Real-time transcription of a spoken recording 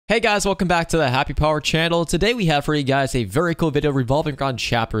Hey guys, welcome back to the Happy Power channel. Today we have for you guys a very cool video revolving around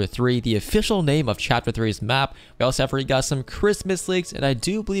Chapter 3, the official name of Chapter 3's map. We also have for you guys some Christmas leaks, and I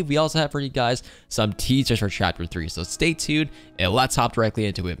do believe we also have for you guys some teasers for Chapter 3. So stay tuned and let's hop directly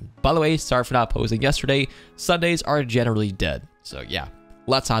into it. By the way, sorry for not posting yesterday. Sundays are generally dead. So yeah,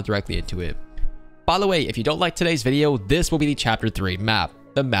 let's hop directly into it. By the way, if you don't like today's video, this will be the Chapter 3 map,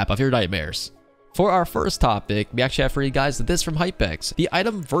 the map of your nightmares. For our first topic, we actually have for you guys this from Hypex. The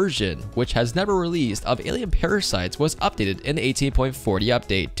item version, which has never released, of alien parasites was updated in the 18.40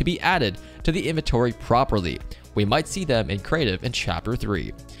 update to be added to the inventory properly. We might see them in creative in Chapter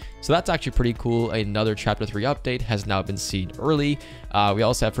 3. So that's actually pretty cool. Another Chapter 3 update has now been seen early. We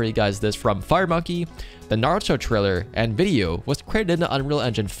also have for you guys this from FireMonkey. The Naruto trailer and video was created in the Unreal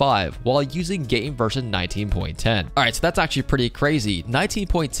Engine 5 while using game version 19.10. Alright, so that's actually pretty crazy.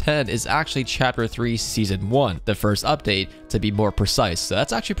 19.10 is actually Chapter 3 Season 1, the first update to be more precise. So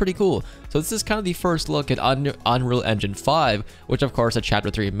that's actually pretty cool. So this is kind of the first look at Unreal Engine 5, which of course a Chapter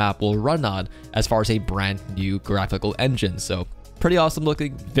 3 map will run on as far as a brand new graphical engine. So pretty awesome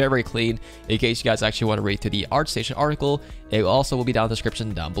looking, very clean. In case you guys actually want to read through the ArtStation article, it also will be down in the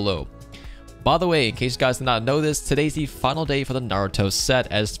description down below. By the way, in case you guys did not know this, today's the final day for the Naruto set.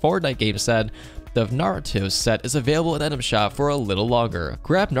 As Fortnite Game said, the Naruto set is available in item shop for a little longer.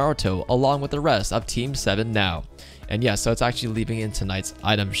 Grab Naruto along with the rest of Team 7 now. And yeah, so it's actually leaving in tonight's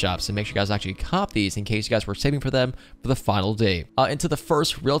item shop, so make sure you guys actually cop these in case you guys were saving for them for the final day. Into the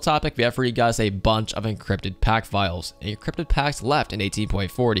first real topic, we have for you guys a bunch of encrypted pack files. And encrypted packs left in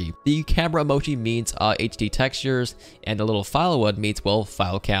 18.40. The camera emoji means HD textures, and the little file one means, well,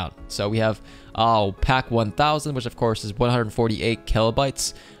 file count. So we have pack 1000, which of course is 148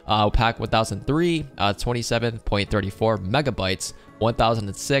 kilobytes. Pack 1003, 27.34 megabytes.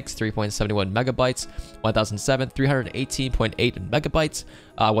 1006, 3.71 megabytes, 1007, 318.8 megabytes,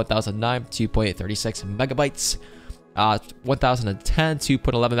 1009, 2.36 megabytes, 1010,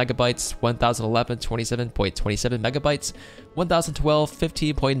 2.11 megabytes, 1011, 27.27 megabytes, 1012,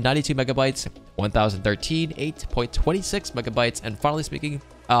 15.92 megabytes, 1013, 8.26 megabytes, and finally speaking,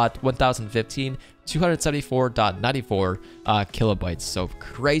 1015, 274.94 kilobytes. So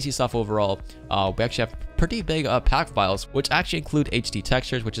crazy stuff overall. We actually have pretty big pack files, which actually include HD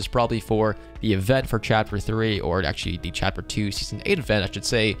textures, which is probably for the event for Chapter 3, or actually the Chapter 2 Season 8 event, I should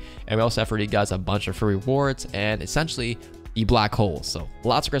say. And we also have for you guys a bunch of free rewards and essentially the black hole. So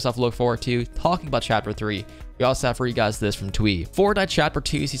lots of great stuff to look forward to. Talking about Chapter 3, we also have for you guys this from Twee. Fortnite Chapter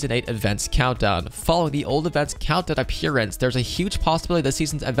 2 Season 8 Events Countdown. Following the old events countdown appearance, there's a huge possibility this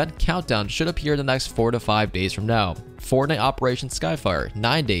season's event countdown should appear in the next 4 to 5 days from now. Fortnite Operation Skyfire,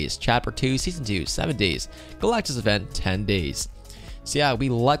 9 days. Chapter 2 Season 2, 7 days. Galactus event, 10 days. So yeah, we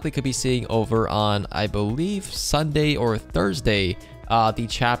likely could be seeing over on, I believe, Sunday or Thursday, the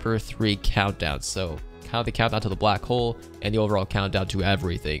Chapter 3 countdown. So kind of the countdown to the black hole and the overall countdown to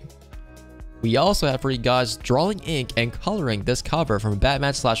everything. We also have for you guys drawing ink and coloring this cover from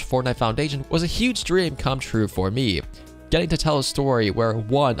Batman/Fortnite Foundation was a huge dream come true for me. Getting to tell a story where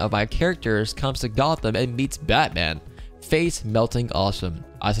one of my characters comes to Gotham and meets Batman. Face melting awesome.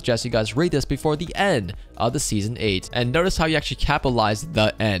 I suggest you guys read this before the end of the Season 8. And notice how you actually capitalize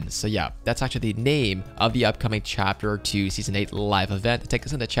the end. So yeah, that's actually the name of the upcoming Chapter 2 Season 8 live event to take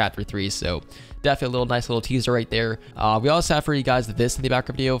us into Chapter 3. So definitely a nice little teaser right there. We also have for you guys this in the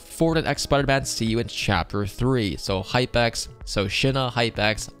background video. Fortnite X Spider-Man, see you in Chapter 3. So Hypex, so Shinna,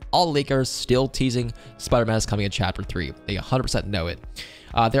 Hypex, all leakers still teasing Spider-Man is coming in Chapter 3. They 100% know it.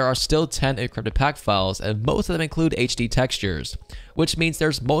 There are still 10 encrypted pack files, and most of them include HD textures, which means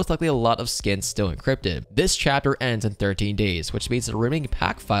there's most likely a lot of skins still encrypted. This chapter ends in 13 days, which means the remaining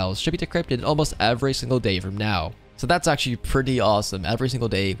pack files should be decrypted almost every single day from now. So that's actually pretty awesome. Every single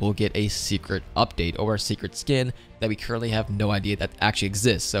day we'll get a secret update or a secret skin that we currently have no idea that actually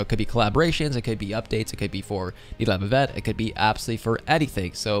exists. So it could be collaborations, it could be updates, it could be for the live event, it could be absolutely for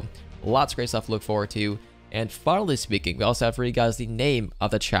anything. So lots of great stuff to look forward to. And finally speaking, we also have for you guys the name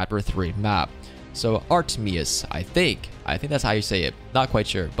of the Chapter 3 map. So Artemis, I think that's how you say it. Not quite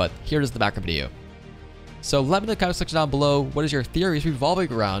sure, but here is the background video. So let me know in the comment section down below, what is your theories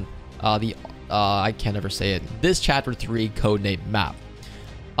revolving around I can't ever say it, this Chapter 3 codename map.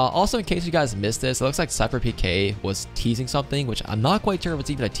 Also, in case you guys missed this, it looks like CypherPK was teasing something, which I'm not quite sure if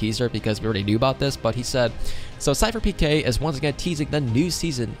it's even a teaser because we already knew about this, but he said, so CypherPK is once again teasing the new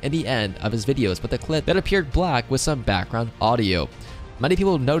season in the end of his videos with a clip that appeared black with some background audio. Many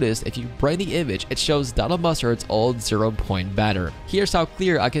people noticed if you bring the image, it shows Donald Mustard's old 0-point banner. Here's how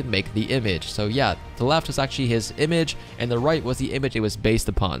clear I can make the image. So yeah, the left was actually his image, and the right was the image it was based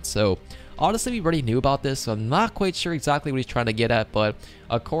upon. So honestly, we already knew about this, so I'm not quite sure exactly what he's trying to get at, but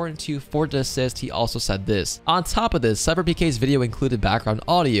according to Fortnite Assist, he also said this. On top of this, CyberPK's video included background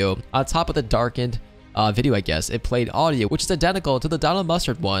audio. On top of the darkened video, I guess, it played audio, which is identical to the Donald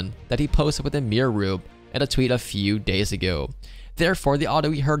Mustard one that he posted within Mirror Room in a tweet a few days ago. Therefore, the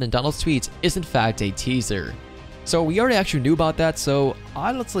audio we heard in Donald's tweets is in fact a teaser. So we already actually knew about that, so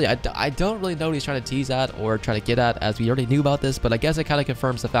honestly, I don't really know what he's trying to tease at or try to get at, as we already knew about this, but I guess it kind of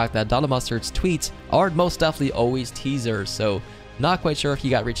confirms the fact that Donald Mustard's tweets are most definitely always teasers, so not quite sure if he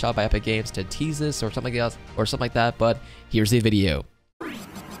got reached out by Epic Games to tease this or something else or something like that, but here's the video.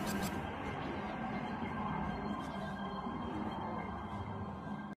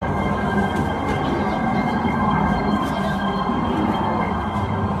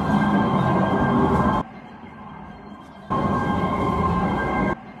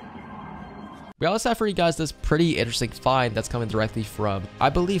 We also have for you guys this pretty interesting find that's coming directly from,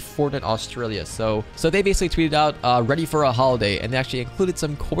 I believe, Fortnite Australia. So they basically tweeted out, ready for a holiday, and they actually included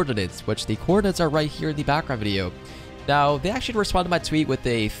some coordinates, which the coordinates are right here in the background video. Now, they actually responded to my tweet with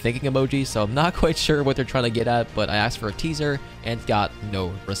a thinking emoji, so I'm not quite sure what they're trying to get at, but I asked for a teaser and got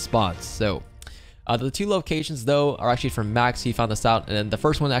no response. So the two locations, though, are actually from Max. He found this out, and then the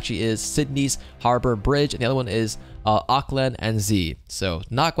first one actually is Sydney's Harbour Bridge, and the other one is Auckland and Z. So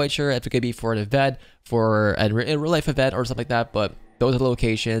not quite sure if it could be for an event, for a real life event or something like that, but those are the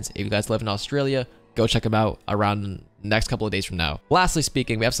locations. If you guys live in Australia, go check them out around the next couple of days from now. Lastly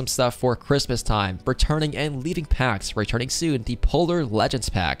speaking, we have some stuff for Christmas time. Returning and leaving packs. Returning soon, the Polar Legends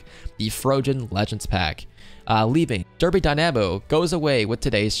pack, the Frozen Legends pack. Leaving, Derby Dynamo goes away with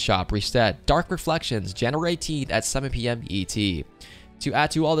today's shop reset. Dark Reflections, January 18th at 7 p.m. ET. To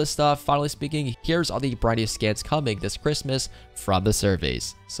add to all this stuff, finally speaking, here's all the brightest scans coming this Christmas from the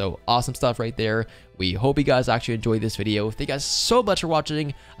surveys. So awesome stuff right there. We hope you guys actually enjoyed this video. Thank you guys so much for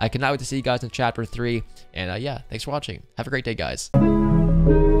watching. I cannot wait to see you guys in Chapter 3. And yeah, thanks for watching. Have a great day, guys.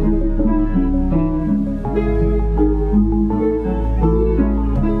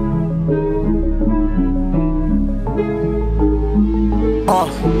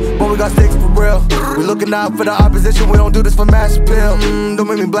 But we got sticks for real. We looking out for the opposition. We don't do this for mass appeal. Don't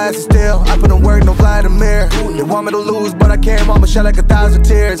make me blast it still. I put in work, no Vladimir. They want me to lose, but I can't. Mama shed like 1,000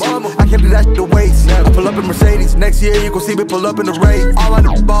 tears. I can't do that shit to waste. I pull up in Mercedes. Next year you gon' see me pull up in the race. All I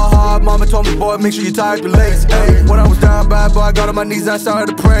do ball hard. Mama told me, boy, make sure you tie up your legs. Hey, when I was down bad, boy, I got on my knees and I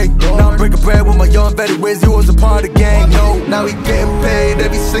started to pray. Now I'm breaking bread with my young vet. Where's you was a part of the gang? No, now we getting paid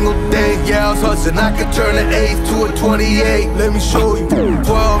every single day. Yeah, I was hustling. I could turn an 8 to a 28. Let me show you.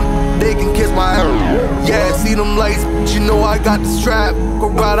 12, they can kiss my ass. Yeah, see them lights, but you know I got the strap. Go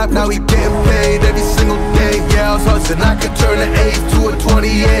right up, now we getting paid every single day. Yeah, I was hustling, I could turn an 8 to a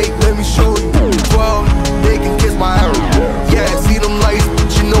 28. Let me show you. 12, they can kiss my ass. Yeah, see them lights, but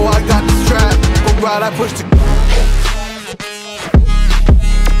you know I got the strap. Go right, I push the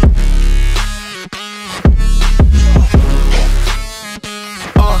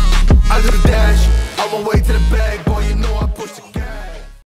I do the dash, on my way to the bag.